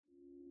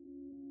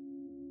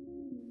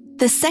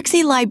The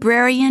Sexy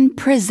Librarian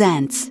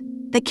presents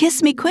the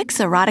Kiss Me Quicks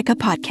Erotica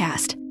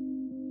podcast.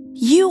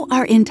 You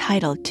are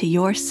entitled to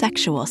your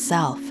sexual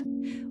self.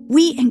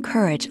 We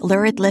encourage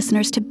lurid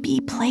listeners to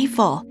be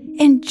playful,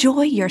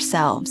 enjoy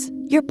yourselves,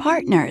 your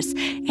partners,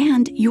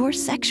 and your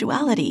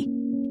sexuality.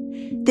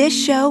 This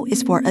show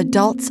is for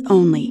adults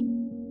only.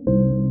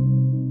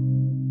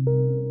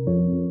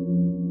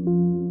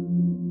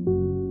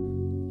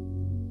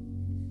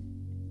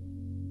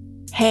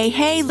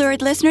 Hey,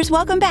 lurid listeners,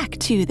 welcome back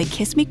to the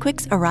Kiss Me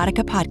Quicks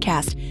Erotica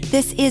podcast.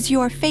 This is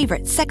your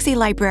favorite sexy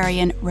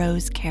librarian,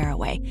 Rose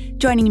Caraway.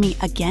 Joining me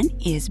again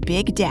is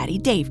Big Daddy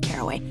Dave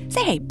Caraway.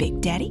 Say hey, Big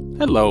Daddy.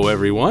 Hello,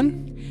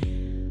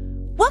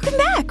 everyone. Welcome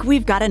back.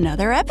 We've got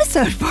another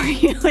episode for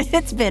you.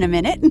 It's been a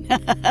minute.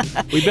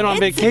 We've been on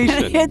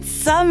vacation. It's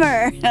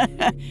summer,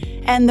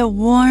 and the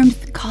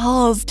warmth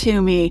calls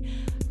to me.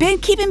 Been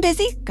keeping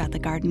busy. Got the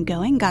garden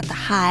going, got the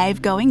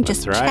hive going.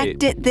 Just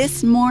checked it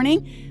this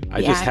morning.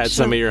 I just had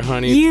some of your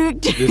honey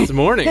this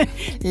morning.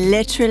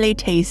 Literally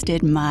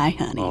tasted my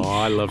honey. Oh,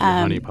 I love your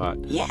honey pot.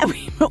 Yeah,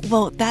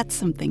 well, that's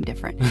something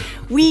different.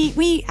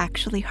 We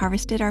actually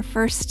harvested our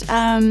first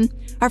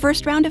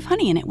round of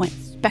honey, and it went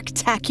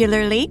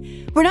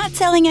spectacularly. We're not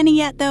selling any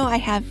yet, though. I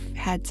have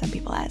had some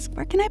people ask,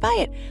 where can I buy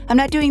it? I'm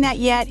not doing that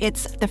yet.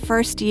 It's the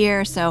first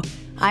year, so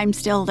I'm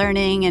still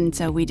learning, and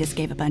so we just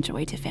gave a bunch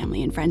away to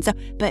family and friends. So,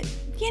 but,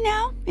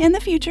 in the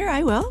future,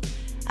 I will.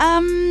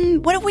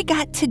 What have we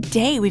got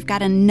today? We've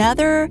got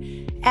another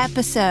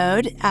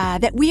episode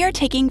that we are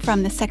taking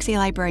from the Sexy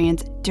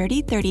Librarian's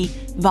Dirty 30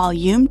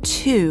 Volume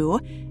 2,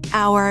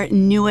 our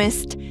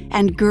newest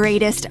and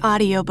greatest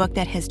audiobook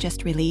that has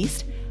just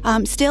released.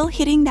 Still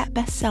hitting that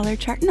bestseller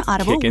chart in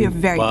Audible. We're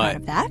very proud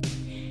of that.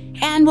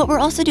 And what we're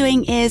also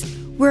doing is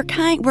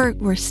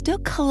we're still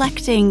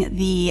collecting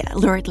the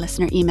lurid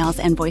listener emails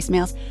and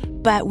voicemails,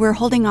 but we're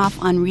holding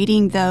off on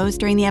reading those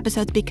during the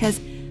episodes because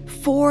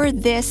for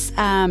this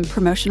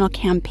promotional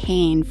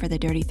campaign for the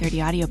Dirty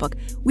 30 audiobook,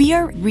 we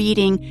are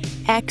reading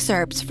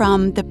excerpts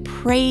from the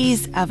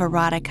praise of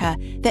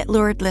erotica that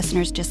lurid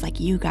listeners just like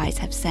you guys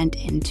have sent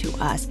in to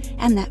us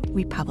and that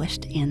we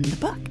published in the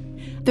book.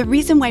 The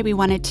reason why we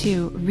wanted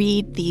to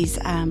read these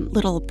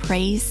little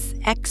praise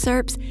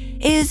excerpts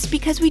is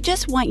because we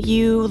just want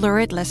you,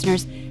 lurid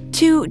listeners,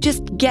 to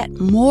just get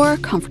more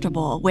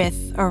comfortable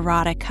with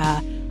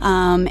erotica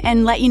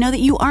and let you know that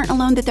you aren't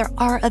alone, that there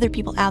are other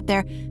people out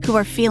there who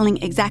are feeling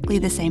exactly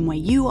the same way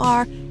you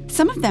are.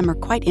 Some of them are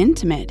quite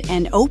intimate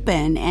and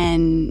open,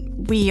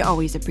 and we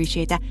always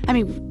appreciate that. I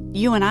mean,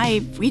 you and I,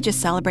 we just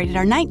celebrated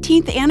our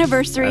 19th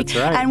anniversary, That's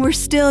right. And we're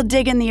still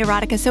digging the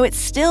erotica, so it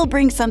still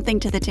brings something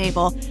to the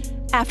table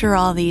after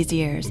all these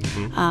years.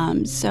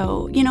 Mm-hmm.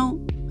 So,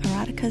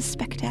 erotica's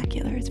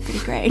spectacular. It's pretty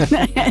great.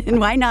 And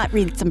why not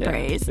read some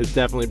praise? It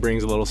definitely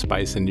brings a little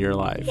spice into your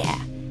life. Yeah.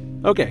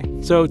 Okay,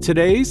 so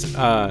today's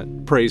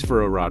praise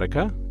for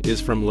erotica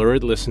is from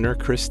lurid listener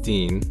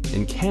Christine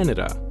in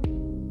Canada.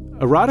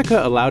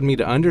 Erotica allowed me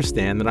to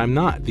understand that I'm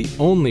not the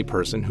only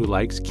person who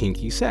likes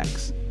kinky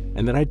sex,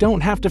 and that I don't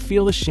have to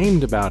feel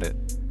ashamed about it.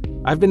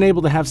 I've been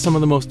able to have some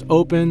of the most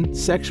open,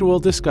 sexual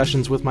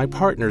discussions with my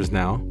partners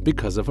now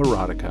because of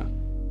erotica.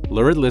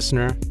 Lurid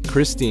listener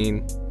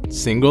Christine,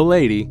 single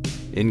lady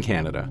in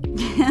Canada.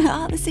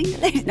 Oh, the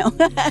single lady. No.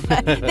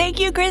 Thank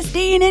you,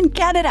 Christine in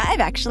Canada. I've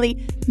actually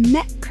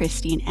met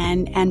Christine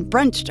and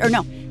brunched, or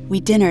no,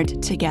 we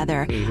dinnered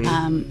together.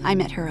 Mm-hmm. I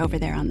met her over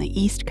there on the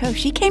East Coast.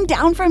 She came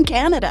down from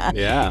Canada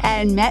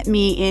and met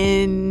me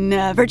in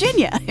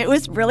Virginia. It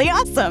was really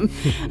awesome.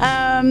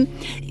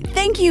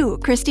 Thank you,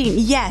 Christine.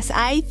 Yes,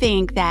 I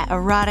think that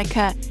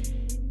erotica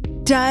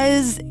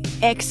does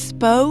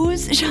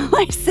expose, shall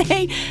I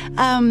say,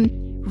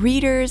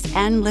 readers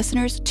and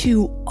listeners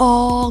to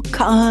all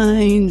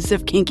kinds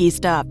of kinky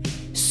stuff.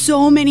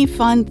 So many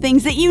fun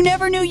things that you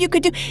never knew you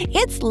could do.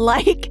 It's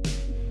like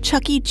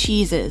Chuck E.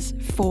 Cheese's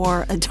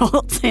for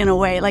adults in a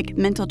way, like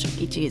mental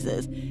Chuck E.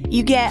 Cheese's.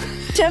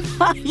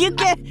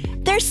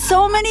 There's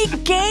so many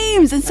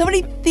games and so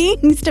many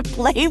things to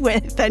play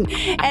with, and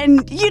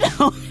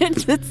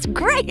it's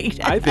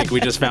great. I think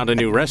we just found a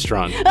new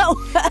restaurant. Oh,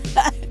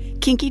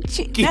 Kinky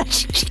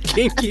Cheeses.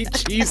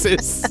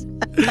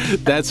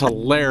 That's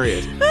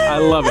hilarious. I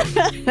love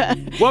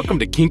it. Welcome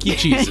to Kinky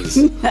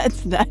Cheeses.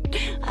 That's not.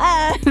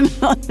 I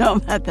don't know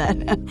about that.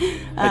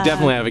 I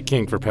definitely have a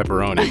kink for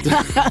pepperoni.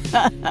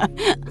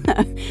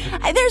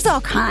 There's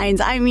all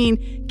kinds. I mean,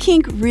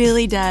 kink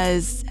really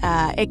does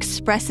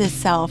express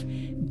itself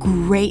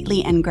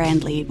greatly and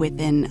grandly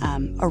within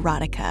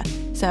erotica.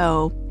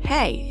 So,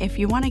 hey, if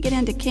you want to get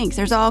into kinks,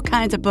 there's all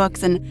kinds of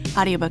books and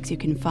audiobooks you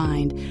can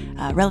find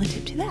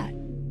relative to that.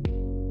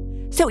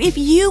 So if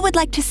you would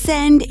like to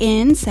send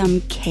in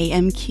some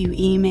KMQ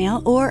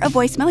email or a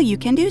voicemail, you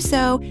can do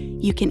so.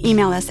 You can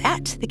email us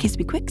at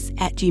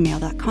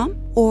thekissmequicks@gmail.com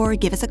or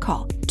give us a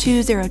call,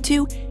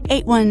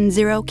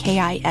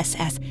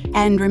 202-810-KISS.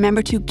 And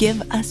remember to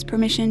give us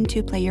permission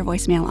to play your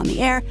voicemail on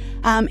the air.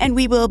 And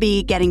we will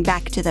be getting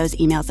back to those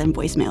emails and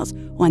voicemails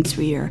once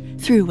we are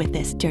through with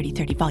this Dirty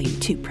 30 Volume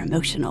 2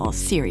 promotional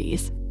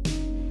series.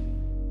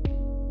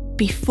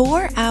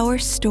 before our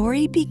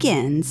story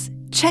begins,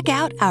 check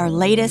out our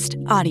latest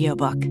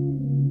audiobook.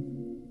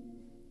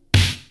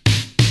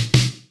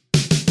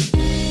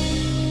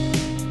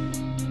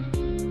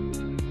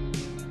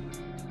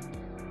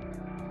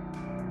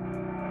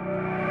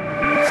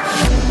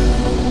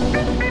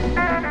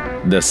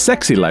 The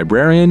Sexy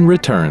Librarian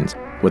returns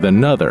with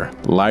another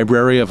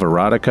library of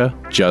erotica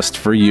just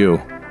for you.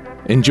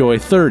 Enjoy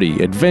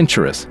 30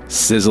 adventurous,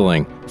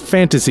 sizzling,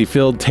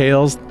 fantasy-filled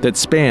tales that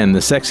span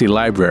the sexy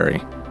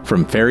library,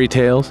 from fairy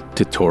tales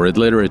to torrid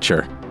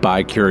literature,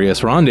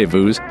 bi-curious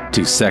rendezvous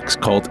to sex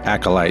cult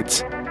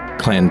acolytes,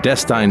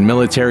 clandestine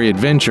military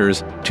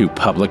adventures to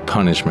public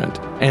punishment,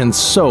 and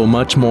so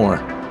much more.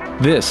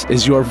 This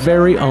is your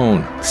very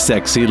own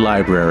sexy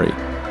library.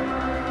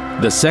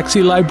 The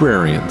Sexy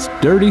Librarians,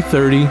 Dirty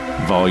 30,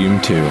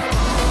 Volume 2.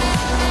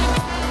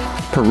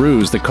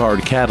 Peruse the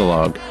card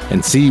catalog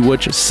and see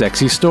which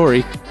sexy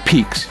story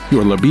piques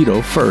your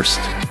libido first.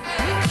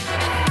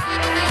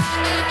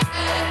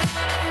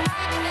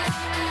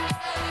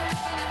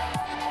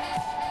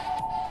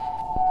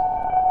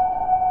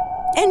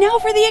 And now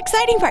for the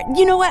exciting part.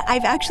 You know what?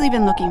 I've actually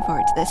been looking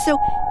forward to this. So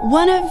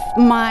one of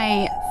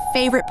my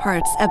favorite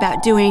parts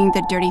about doing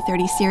the Dirty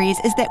 30 series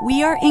is that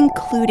we are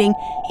including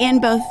in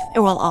both,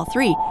 well, all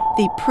three,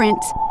 the print,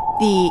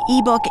 the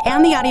ebook,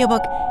 and the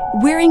audiobook,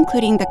 we're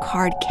including the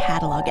card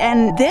catalog.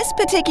 And this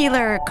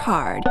particular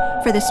card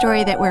for the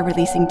story that we're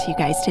releasing to you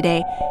guys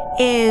today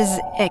is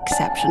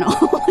exceptional.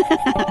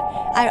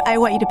 I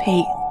want you to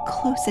pay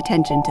close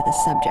attention to the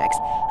subjects.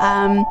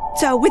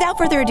 So without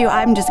further ado,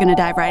 I'm just going to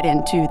dive right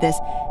into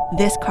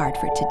this card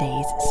for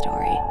today's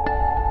story.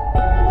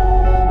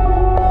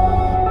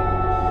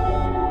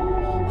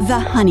 The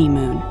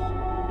Honeymoon.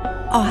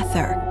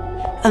 Author,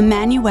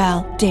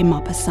 Emmanuelle de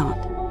Maupassant.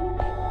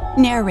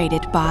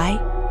 Narrated by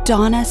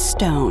Donna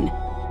Stone.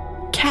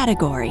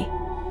 Category,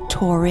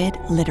 torrid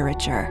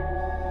literature.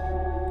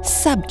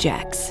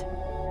 Subjects: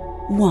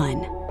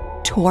 1.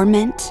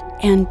 Torment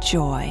and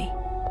joy.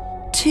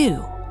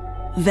 2.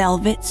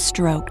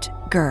 Velvet-stroked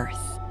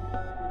girth.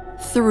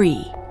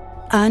 3.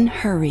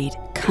 Unhurried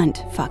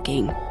cunt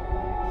fucking.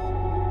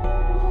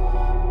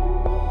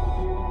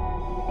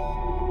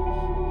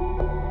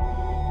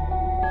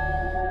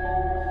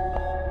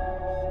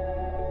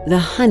 The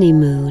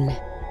Honeymoon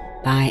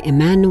by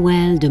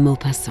Emmanuelle de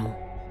Maupassant.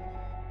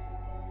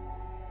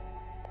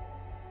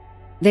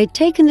 They'd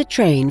taken the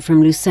train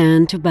from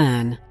Lucerne to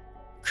Bern.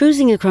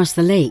 Cruising across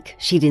the lake,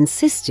 she'd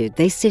insisted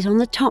they sit on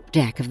the top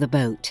deck of the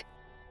boat.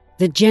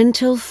 The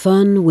gentle,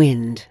 fun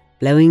wind,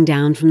 blowing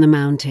down from the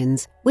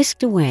mountains,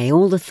 whisked away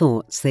all the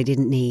thoughts they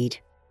didn't need.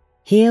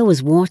 Here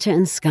was water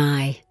and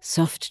sky,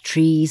 soft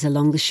trees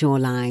along the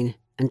shoreline,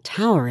 and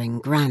towering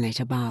granite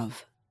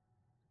above.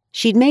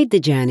 She'd made the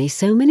journey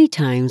so many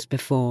times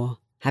before,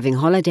 having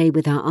holidayed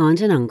with her aunt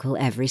and uncle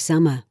every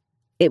summer.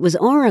 It was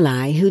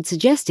Aurelie who'd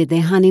suggested they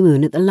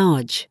honeymoon at the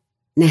lodge,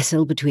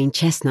 nestled between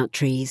chestnut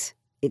trees,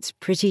 its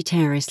pretty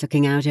terrace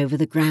looking out over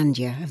the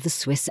grandeur of the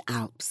Swiss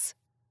Alps.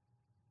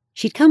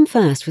 She'd come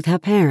first with her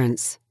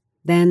parents.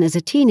 Then, as a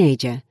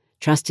teenager,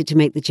 trusted to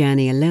make the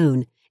journey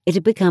alone, it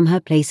had become her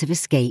place of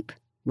escape,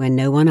 where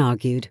no one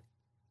argued.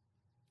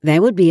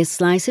 There would be a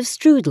slice of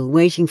strudel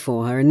waiting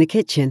for her in the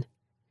kitchen,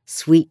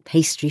 sweet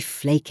pastry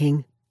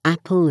flaking,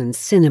 apple and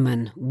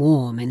cinnamon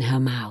warm in her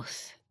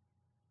mouth.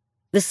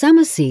 The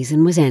summer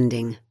season was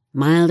ending,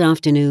 mild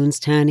afternoons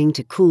turning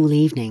to cool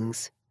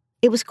evenings.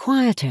 It was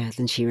quieter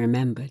than she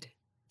remembered,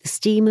 the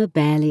steamer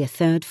barely a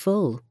third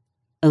full.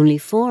 Only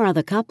 4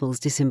 other couples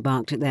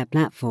disembarked at their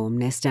platform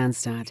near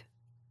Stansstad.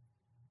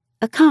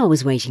 A car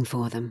was waiting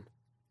for them.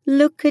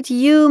 "Look at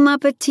you, ma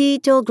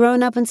petite, all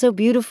grown up and so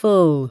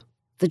beautiful."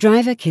 The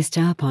driver kissed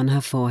her upon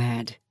her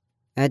forehead.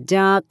 "A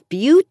dark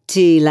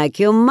beauty like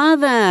your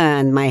mother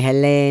and my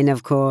Helene,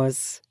 of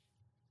course."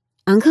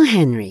 "Uncle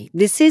Henry,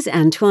 this is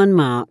Antoine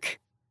Marc.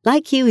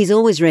 Like you, he's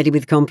always ready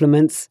with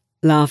compliments,"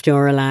 laughed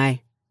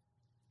Aurelie.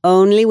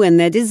 "Only when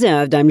they're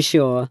deserved, I'm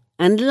sure,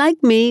 and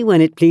like me,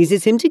 when it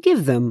pleases him to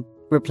give them,"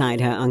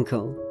 replied her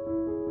uncle.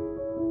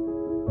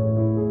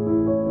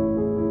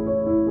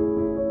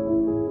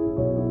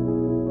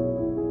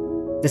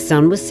 The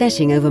sun was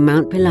setting over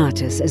Mount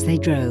Pilatus as they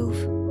drove,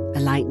 a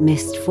light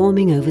mist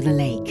forming over the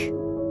lake.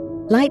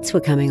 Lights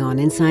were coming on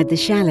inside the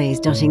chalets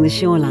dotting the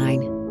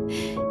shoreline,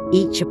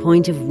 each a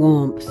point of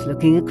warmth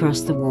looking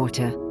across the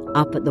water,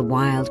 up at the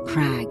wild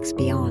crags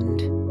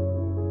beyond.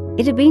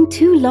 It had been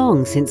too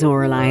long since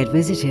Aurelie had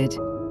visited.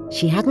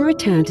 She hadn't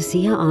returned to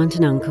see her aunt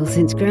and uncle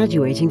since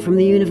graduating from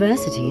the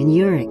university in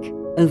Zurich,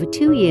 over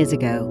 2 years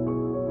ago.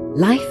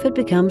 Life had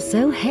become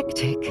so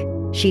hectic.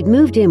 She'd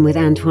moved in with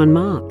Antoine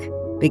Marc,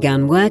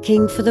 begun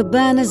working for the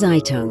Berner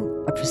Zeitung,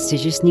 a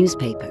prestigious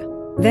newspaper.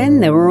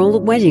 Then there were all the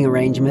wedding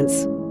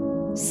arrangements.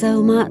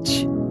 So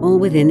much, all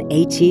within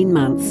 18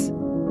 months.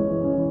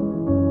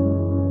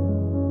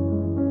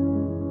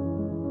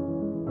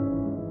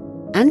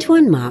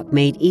 Antoine Marc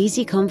made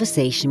easy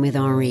conversation with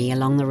Henri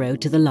along the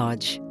road to the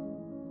lodge.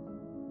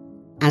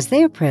 As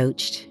they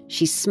approached,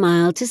 she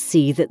smiled to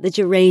see that the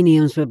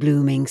geraniums were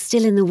blooming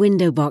still in the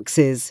window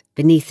boxes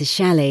beneath the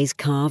chalet's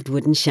carved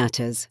wooden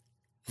shutters,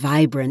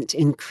 vibrant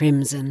in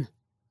crimson.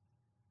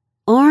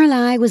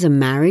 Aurélie was a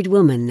married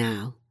woman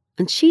now,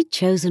 and she'd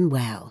chosen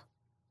well.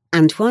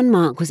 Antoine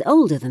Marc was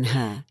older than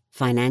her,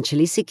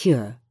 financially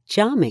secure,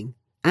 charming,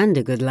 and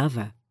a good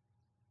lover.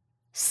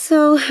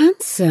 "So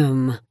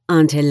handsome,"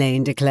 Aunt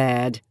Helene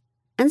declared,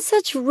 "and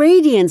such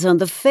radiance on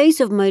the face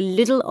of my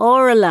little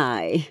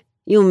Aurélie.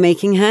 You're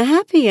making her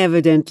happy,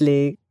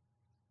 evidently."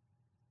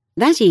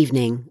 That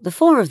evening, the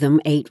four of them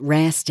ate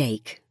rare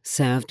steak,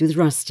 served with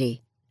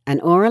rosti,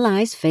 and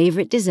Aurélie's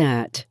favourite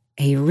dessert,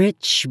 a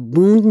rich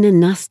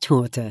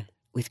Boonde-Nuss-Torte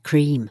with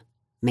cream,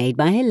 made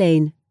by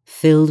Helene,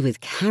 filled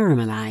with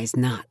caramelized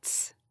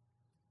nuts.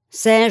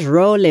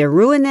 Sergio les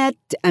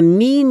Rouenettes, a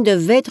mine de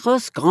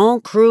Vétros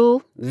Grand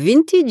Cru,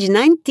 vintage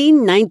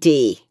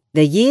 1990.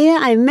 The year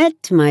I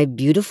met my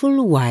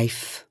beautiful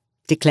wife,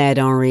 declared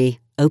Henri,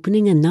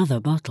 opening another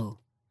bottle.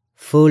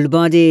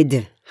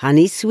 Full-bodied,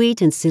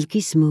 honey-sweet and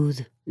silky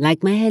smooth,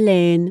 like my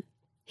Helene.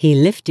 He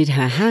lifted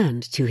her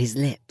hand to his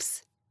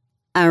lips.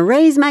 "I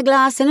raise my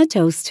glass in a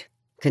toast,"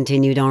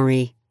 continued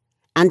Henri.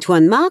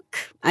 "Antoine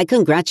Marc, I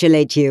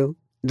congratulate you.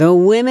 The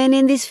women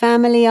in this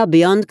family are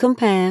beyond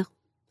compare.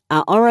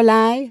 Our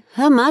Aurélie,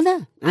 her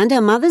mother, and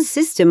her mother's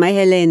sister, my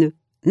Helene.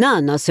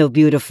 None are so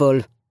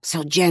beautiful,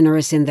 so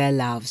generous in their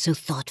love, so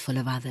thoughtful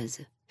of others.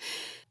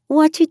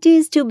 What it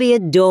is to be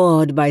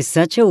adored by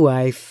such a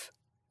wife."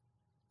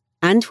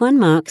 Antoine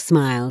Marc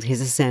smiled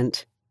his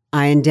assent.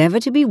 "I endeavour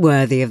to be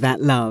worthy of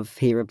that love,"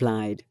 he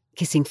replied,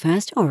 kissing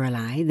first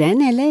Aurélie,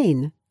 then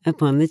Helene,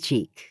 upon the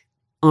cheek.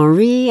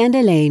 Henri and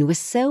Helene were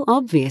so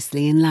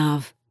obviously in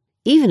love,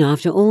 even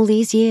after all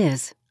these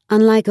years,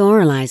 unlike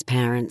Aurélie's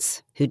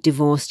parents, who'd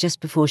divorced just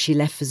before she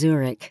left for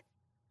Zurich.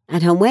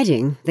 At her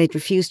wedding, they'd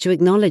refused to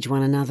acknowledge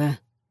one another.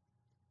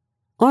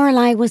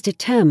 Aurélie was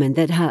determined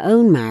that her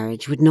own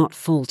marriage would not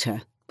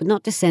falter, would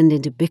not descend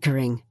into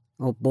bickering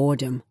or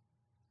boredom.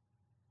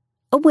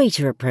 A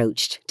waiter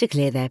approached to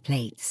clear their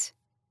plates.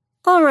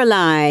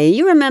 "Aurélie,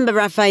 you remember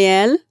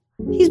Raphael?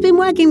 He's been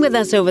working with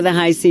us over the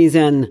high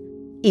season.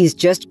 He's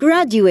just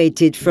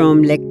graduated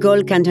from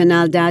l'École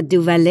Cantonale d'Art du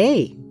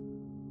Valais."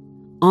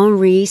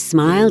 Henri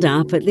smiled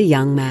up at the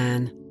young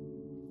man.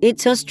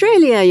 "It's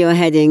Australia you're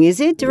heading,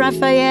 is it,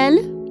 Raphael?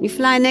 You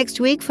fly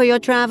next week for your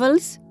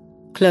travels?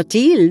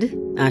 Clotilde,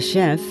 our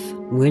chef,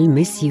 will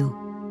miss you."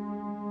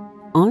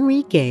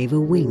 Henri gave a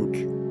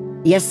wink.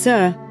 "Yes,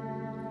 sir."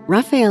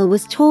 Raphael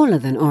was taller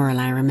than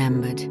Aurélie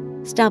remembered,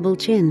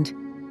 stubble-chinned.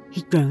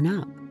 He'd grown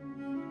up.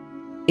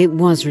 It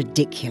was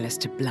ridiculous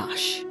to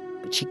blush,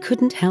 but she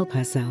couldn't help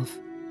herself.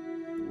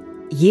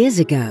 Years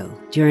ago,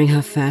 during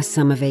her first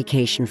summer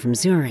vacation from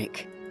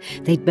Zurich,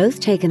 they'd both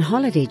taken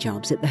holiday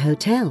jobs at the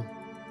hotel,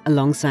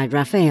 alongside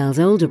Raphael's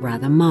older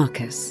brother,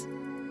 Marcus.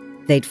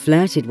 They'd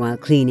flirted while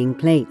cleaning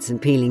plates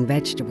and peeling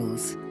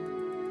vegetables.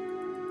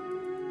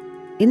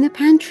 In the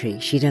pantry,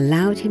 she'd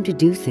allowed him to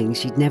do things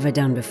she'd never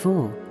done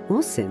before,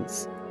 or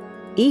since,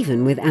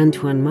 even with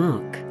Antoine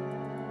Marc.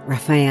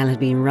 Raphael had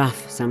been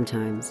rough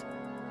sometimes,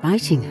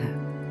 biting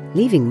her,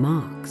 leaving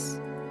marks.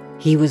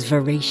 He was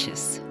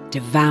voracious,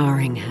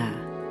 devouring her,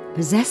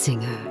 possessing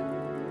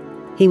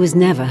her. He was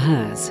never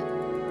hers,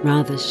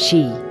 rather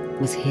she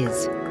was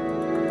his.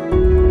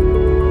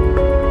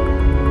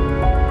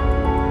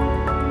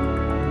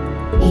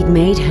 He'd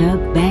made her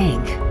beg,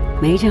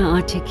 made her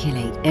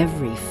articulate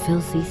every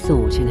filthy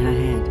thought in her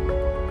head.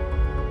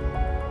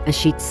 As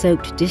she'd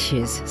soaked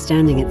dishes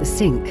standing at the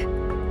sink,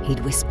 he'd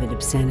whispered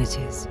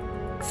obscenities.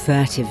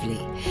 Furtively,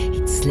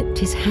 he'd slipped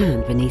his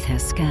hand beneath her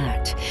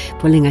skirt,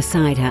 pulling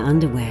aside her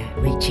underwear,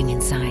 reaching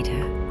inside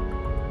her.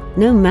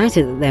 No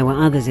matter that there were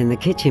others in the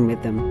kitchen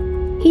with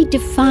them, he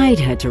defied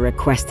her to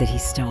request that he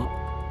stop.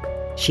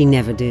 She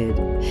never did.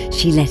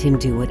 She let him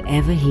do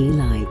whatever he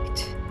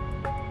liked.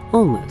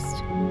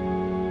 Almost.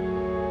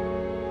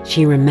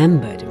 She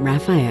remembered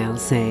Raphael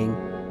saying,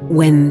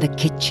 "When the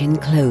kitchen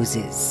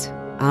closes,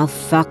 I'll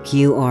fuck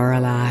you,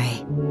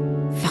 Aurélie.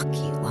 Fuck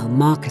you while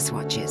Marcus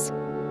watches.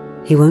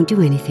 He won't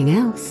do anything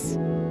else.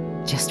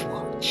 Just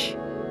watch.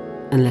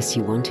 Unless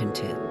you want him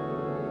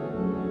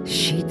to."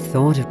 She'd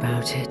thought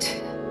about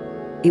it.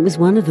 It was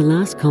one of the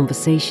last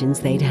conversations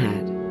they'd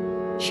had.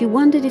 She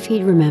wondered if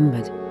he'd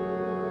remembered.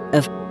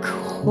 Of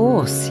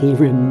course he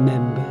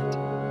remembered.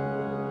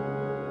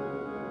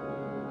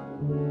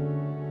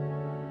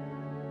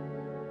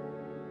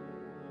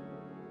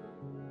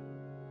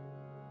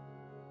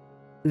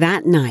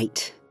 That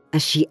night,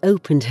 as she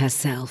opened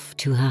herself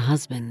to her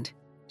husband,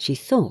 she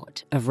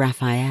thought of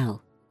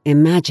Raphael,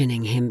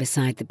 imagining him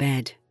beside the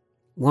bed,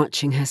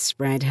 watching her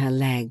spread her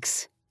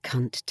legs,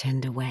 cunt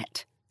tender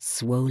wet,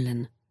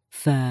 swollen,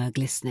 fur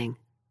glistening.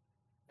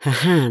 Her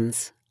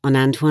hands on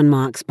Antoine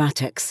Marc's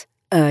buttocks,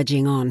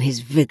 urging on his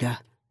vigour,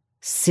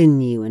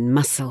 sinew and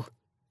muscle,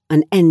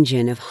 an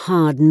engine of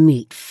hard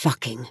meat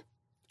fucking,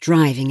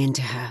 driving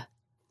into her.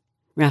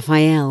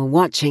 Raphael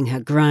watching her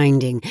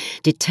grinding,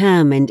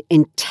 determined,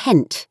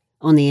 intent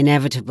on the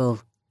inevitable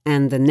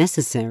and the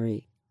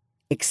necessary.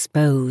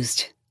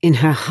 exposed in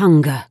her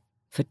hunger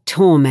for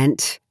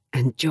torment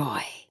and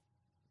joy.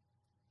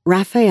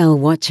 Raphael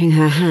watching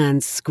her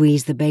hands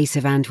squeeze the base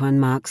of Antoine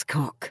Marc's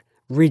cock,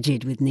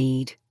 rigid with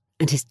need,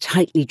 and his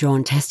tightly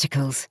drawn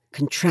testicles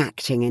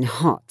contracting in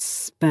hot,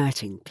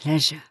 spurting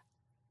pleasure.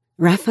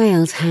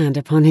 Raphael's hand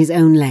upon his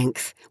own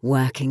length,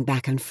 working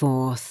back and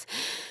forth,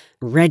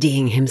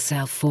 readying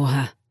himself for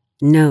her,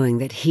 knowing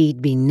that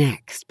he'd be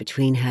next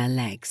between her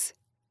legs.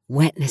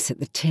 Wetness at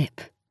the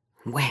tip,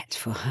 wet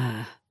for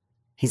her.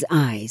 His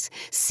eyes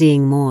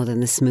seeing more than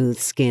the smooth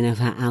skin of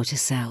her outer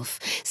self,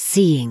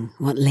 seeing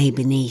what lay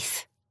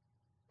beneath.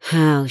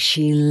 How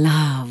she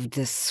loved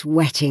the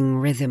sweating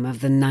rhythm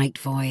of the night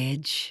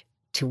voyage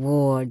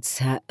towards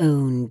her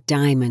own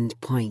diamond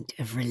point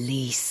of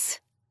release.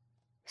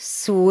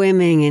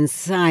 Swimming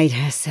inside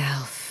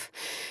herself,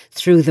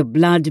 through the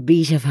blood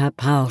beat of her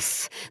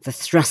pulse, the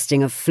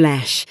thrusting of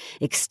flesh,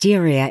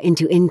 exterior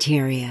into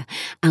interior,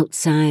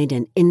 outside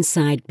and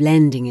inside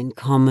blending in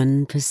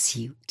common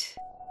pursuit.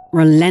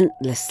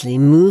 Relentlessly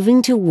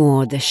moving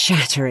toward the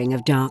shattering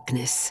of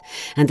darkness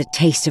and the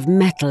taste of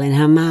metal in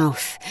her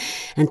mouth,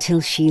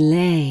 until she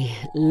lay,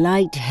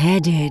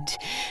 light-headed,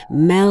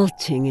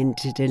 melting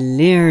into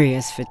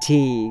delirious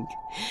fatigue,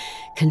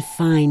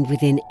 confined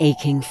within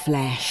aching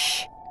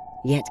flesh,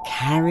 yet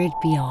carried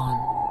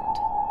beyond.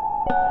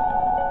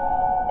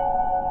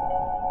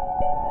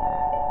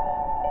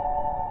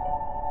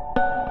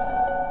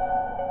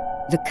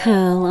 The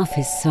curl of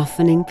his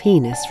softening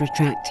penis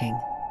retracting,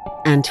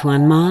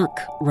 Antoine Marc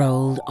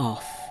rolled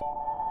off.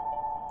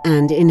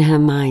 And in her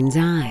mind's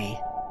eye,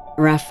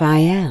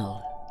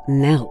 Raphael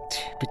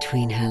knelt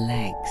between her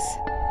legs.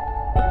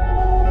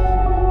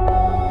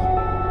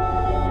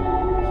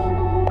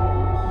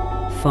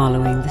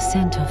 Following the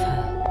scent of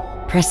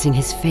her, pressing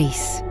his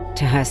face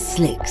to her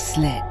slick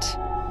slit.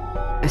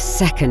 A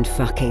second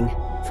fucking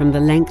from the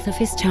length of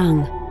his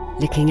tongue,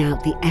 licking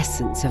out the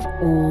essence of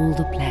all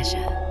the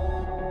pleasure.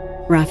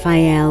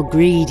 Raphael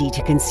greedy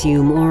to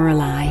consume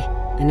Aurelie,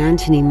 and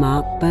Anthony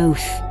Marc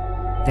both,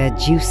 their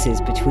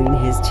juices between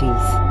his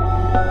teeth.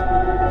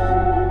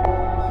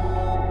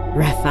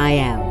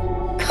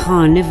 Raphael,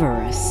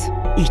 carnivorous,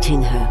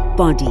 eating her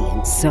body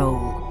and soul.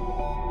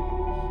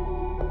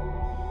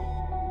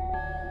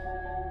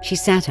 She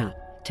sat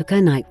up, took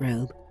her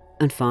nightrobe,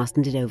 and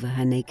fastened it over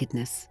her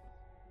nakedness.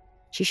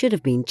 She should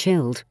have been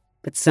chilled,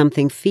 but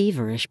something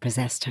feverish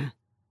possessed her.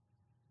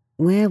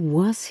 Where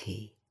was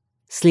he?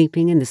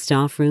 Sleeping in the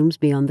staff rooms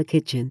beyond the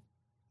kitchen.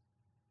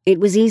 It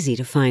was easy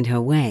to find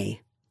her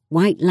way.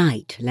 White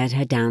light led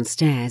her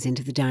downstairs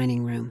into the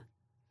dining room.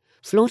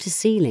 Floor to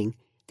ceiling,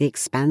 the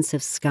expanse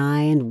of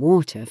sky and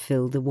water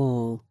filled the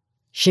wall,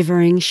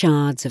 shivering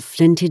shards of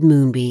flinted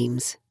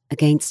moonbeams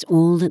against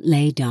all that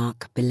lay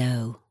dark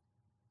below.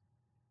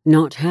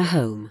 Not her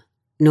home,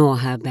 nor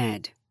her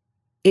bed.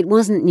 It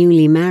wasn't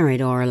newly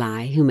married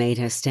Aurelie who made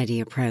her steady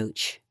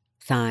approach,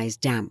 thighs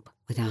damp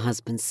with her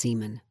husband's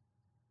semen.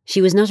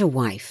 She was not a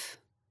wife,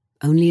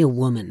 only a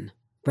woman.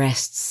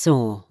 Breasts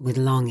sore with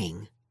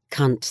longing,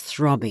 cunt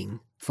throbbing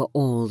for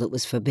all that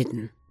was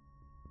forbidden.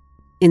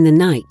 In the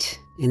night,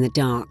 in the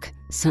dark,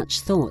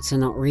 such thoughts are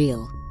not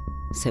real,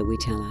 so we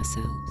tell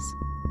ourselves.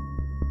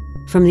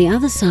 From the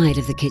other side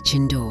of the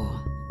kitchen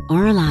door,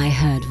 Aurelie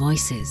heard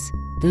voices,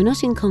 though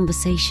not in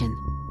conversation.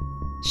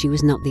 She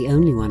was not the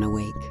only one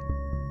awake.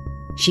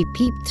 She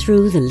peeped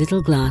through the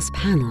little glass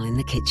panel in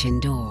the kitchen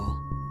door.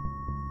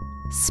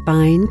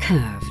 Spine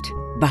curved,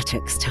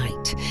 buttocks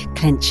tight,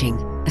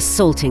 clenching,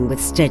 assaulting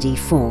with steady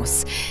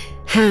force,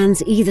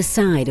 hands either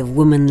side of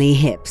womanly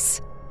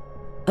hips.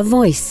 A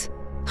voice,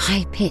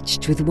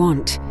 high-pitched with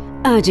want,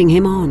 urging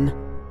him on.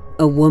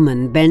 A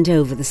woman bent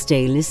over the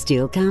stainless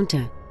steel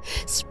counter,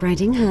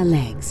 spreading her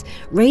legs,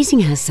 raising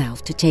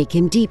herself to take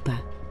him deeper.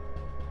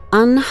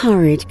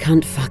 Unhurried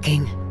cunt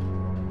fucking.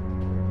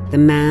 The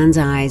man's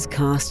eyes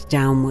cast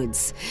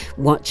downwards,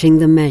 watching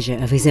the measure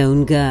of his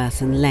own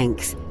girth and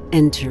length,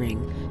 entering,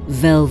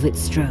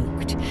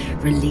 velvet-stroked,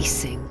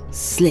 releasing,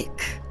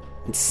 slick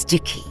and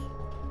sticky.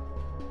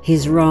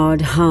 His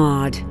rod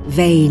hard,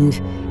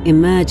 veined,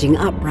 emerging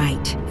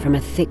upright from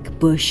a thick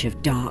bush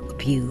of dark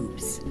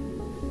pubes.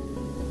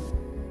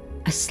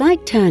 A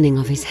slight turning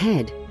of his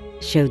head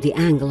showed the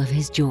angle of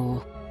his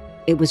jaw.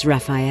 It was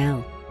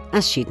Raphael,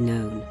 as she'd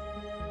known.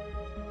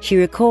 She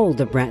recalled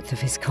the breadth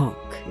of his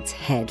cock, its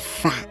head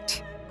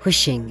fat,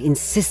 whooshing,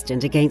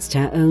 insistent against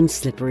her own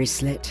slippery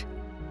slit,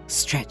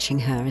 stretching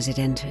her as it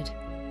entered.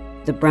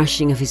 The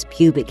brushing of his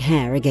pubic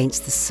hair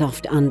against the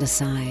soft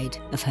underside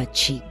of her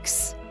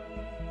cheeks.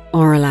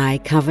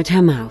 Aurelie covered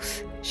her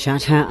mouth,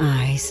 shut her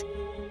eyes.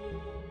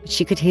 But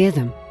she could hear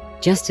them,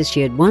 just as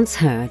she had once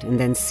heard and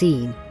then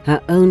seen her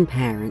own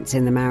parents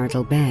in the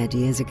marital bed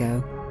years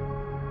ago.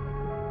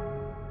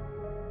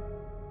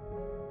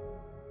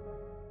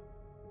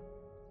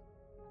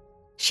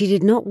 She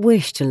did not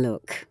wish to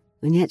look,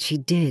 and yet she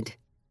did,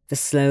 the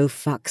slow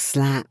fuck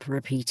slap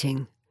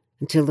repeating,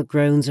 until the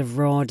groans of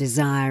raw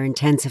desire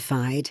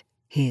intensified,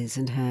 his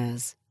and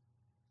hers.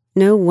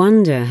 No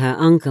wonder her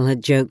uncle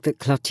had joked that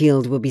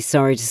Clotilde would be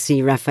sorry to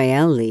see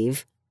Raphael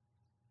leave.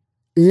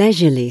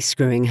 Leisurely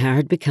screwing her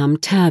had become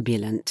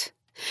turbulent.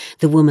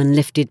 The woman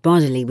lifted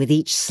bodily with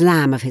each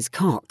slam of his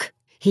cock,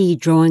 he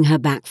drawing her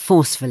back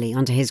forcefully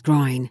onto his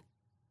groin.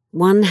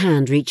 One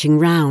hand reaching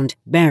round,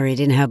 buried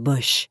in her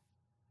bush.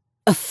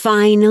 A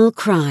final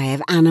cry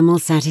of animal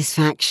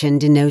satisfaction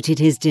denoted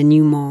his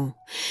denouement.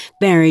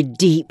 Buried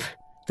deep,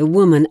 the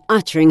woman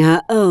uttering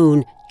her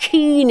own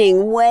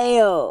keening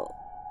wail.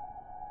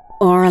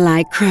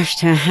 Orelai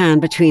crushed her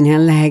hand between her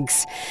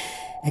legs,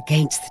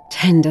 against the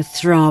tender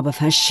throb of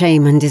her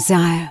shame and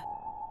desire.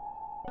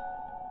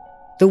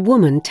 The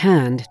woman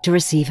turned to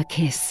receive a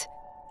kiss,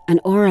 and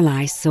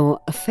Orelai saw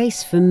a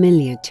face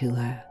familiar to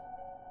her.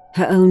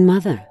 Her own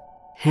mother,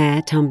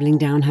 hair tumbling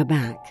down her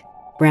back,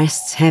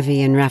 breasts heavy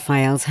in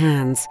Raphael's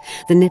hands,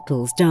 the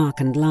nipples dark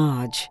and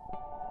large.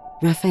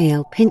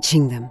 Raphael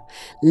pinching them,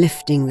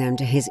 lifting them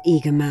to his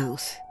eager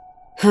mouth.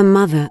 Her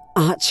mother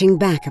arching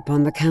back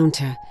upon the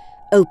counter,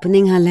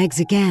 opening her legs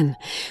again,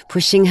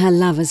 pushing her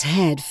lover's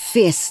head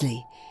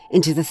fiercely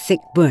into the thick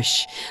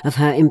bush of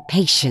her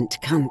impatient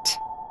cunt.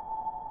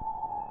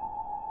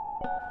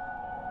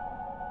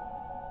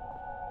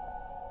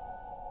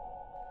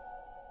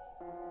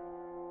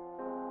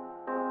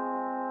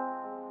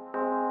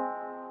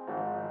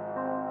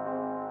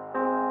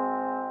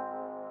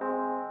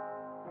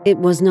 It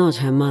was not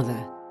her mother.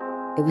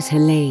 It was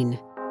Helene.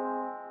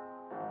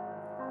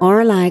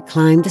 Orelai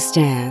climbed the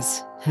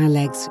stairs, her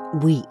legs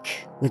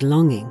weak with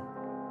longing,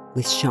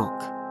 with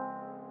shock.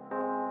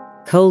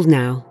 Cold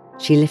now,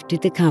 she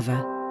lifted the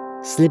cover,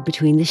 slid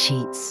between the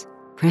sheets,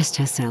 pressed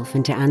herself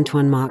into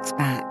Antoine Marc's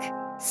back,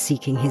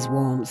 seeking his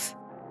warmth.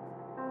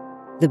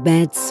 The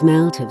bed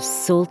smelt of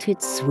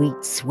salted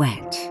sweet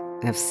sweat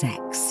of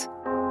sex.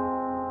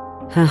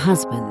 Her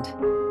husband,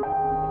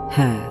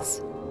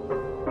 hers.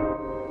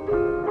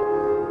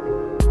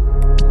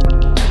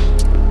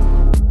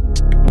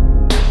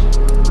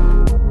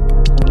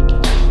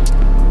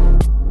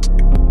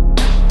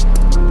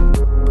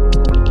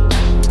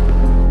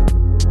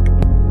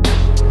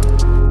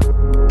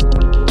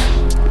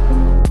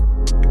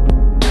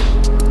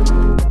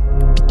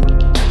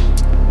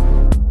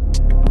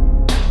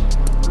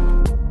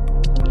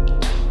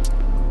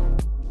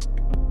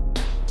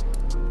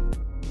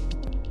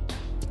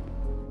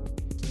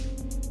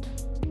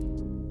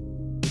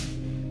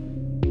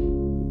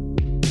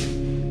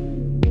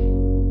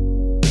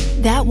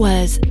 That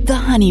was The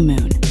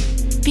Honeymoon,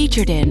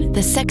 featured in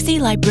The Sexy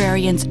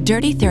Librarian's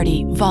Dirty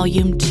 30,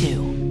 Volume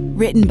 2,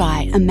 written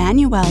by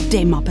Emmanuelle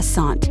de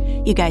Maupassant.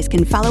 You guys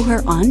can follow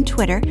her on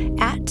Twitter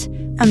at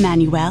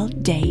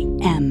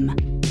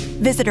EmmanuelleDeM.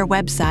 Visit her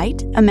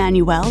website,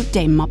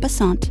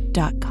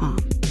 EmmanuelleDeMaupassant.com.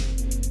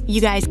 You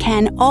guys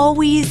can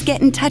always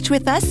get in touch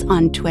with us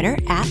on Twitter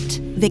at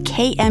the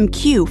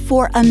KMQ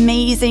for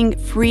amazing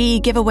free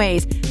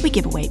giveaways. We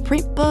give away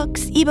print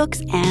books,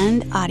 ebooks,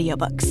 and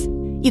audiobooks.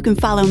 You can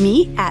follow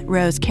me at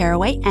Rose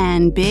Caraway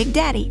and Big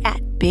Daddy at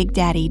Big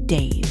Daddy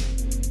Dave.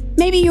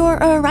 Maybe you're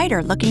a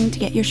writer looking to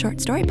get your short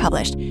story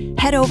published.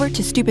 Head over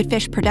to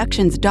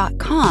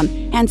stupidfishproductions.com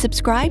and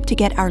subscribe to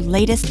get our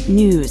latest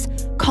news,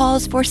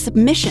 calls for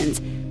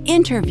submissions,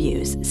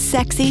 interviews,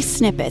 sexy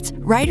snippets,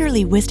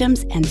 writerly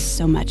wisdoms, and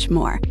so much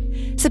more.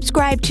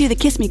 Subscribe to the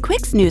Kiss Me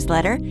Quicks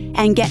newsletter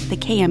and get the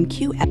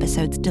KMQ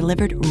episodes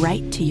delivered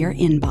right to your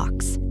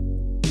inbox.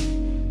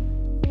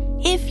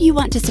 If you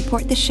want to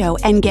support the show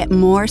and get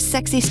more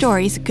sexy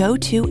stories, go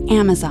to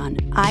Amazon,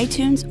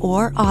 iTunes,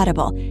 or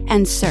Audible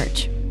and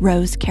search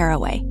Rose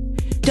Caraway.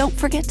 Don't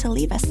forget to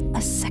leave us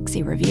a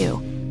sexy review.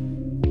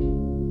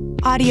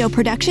 Audio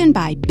production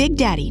by Big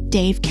Daddy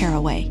Dave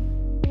Caraway.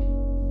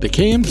 The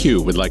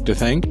KMQ would like to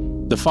thank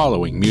the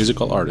following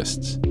musical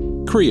artists: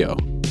 Creo,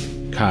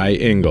 Kai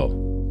Engel,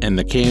 and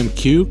the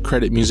KMQ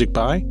credit music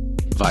by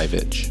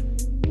Vivitch.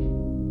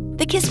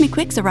 The Kiss Me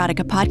Quicks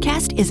Erotica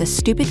podcast is a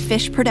Stupid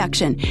Fish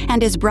production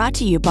and is brought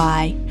to you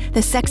by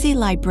The Sexy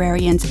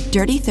Librarian's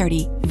Dirty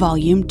 30,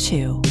 Volume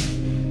 2.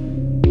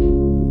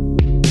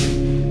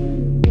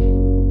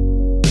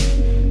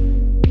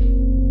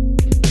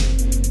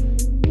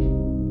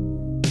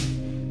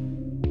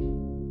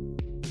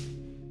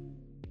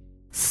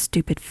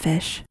 Stupid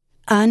fish.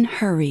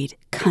 Unhurried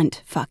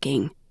cunt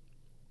fucking.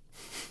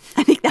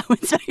 I think that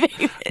one's my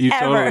favorite You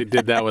ever. totally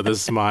did that with a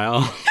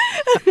smile.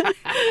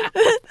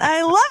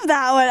 I love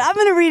that one. I'm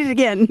going to read it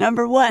again.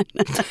 Number 1.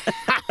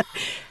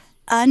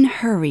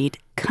 Unhurried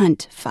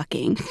cunt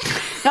fucking.